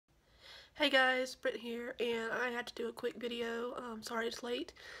Hey guys, Britt here, and I had to do a quick video. Sorry it's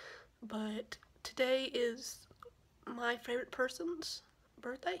late, but today is my favorite person's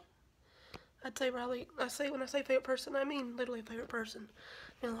birthday. I'd say probably, when I say favorite person, I mean literally favorite person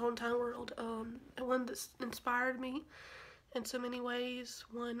in the whole entire world. And one that's inspired me in so many ways,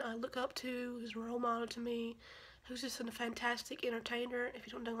 one I look up to, who's a role model to me, who's just a fantastic entertainer. If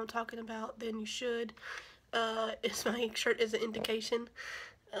you don't know what I'm talking about, then you should. My shirt is an indication.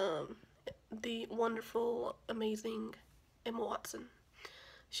 Um, the wonderful, amazing Emma Watson.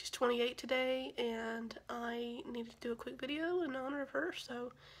 She's 28 today, and I needed to do a quick video in honor of her,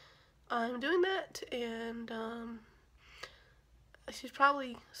 so I'm doing that. And she's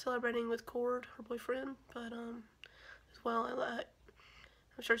probably celebrating with Cord, her boyfriend, but as well, I'm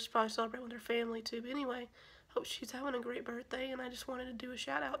sure she's probably celebrating with her family too. But anyway, hope she's having a great birthday, and I just wanted to do a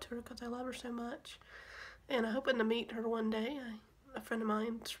shout out to her because I love her so much, and I'm hoping to meet her one day. A friend of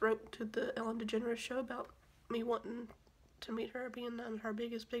mine wrote to the Ellen DeGeneres show about me wanting to meet her, being I'm her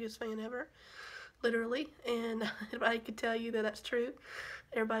biggest fan ever, literally, and I could tell you that that's true.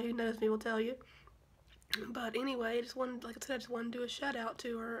 Everybody who knows me will tell you. But anyway, like I said, I just wanted to do a shout out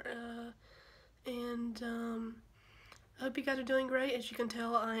to her, and I hope you guys are doing great. As you can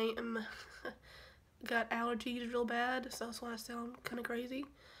tell, I am got allergies real bad, so that's why I sound kind of crazy.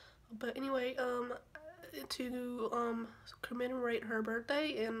 But anyway, to commemorate her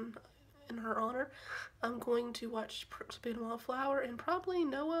birthday and in her honor, I'm going to watch Perks of Being a Wallflower and probably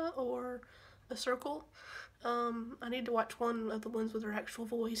Noah or The Circle. I need to watch one of the ones with her actual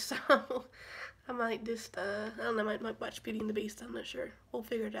voice, so I might just, I don't know, I might watch Beauty and the Beast, I'm not sure. We'll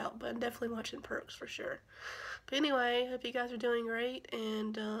figure it out, but I'm definitely watching Perks for sure. But anyway, hope you guys are doing great,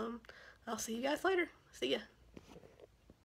 and I'll see you guys later. See ya.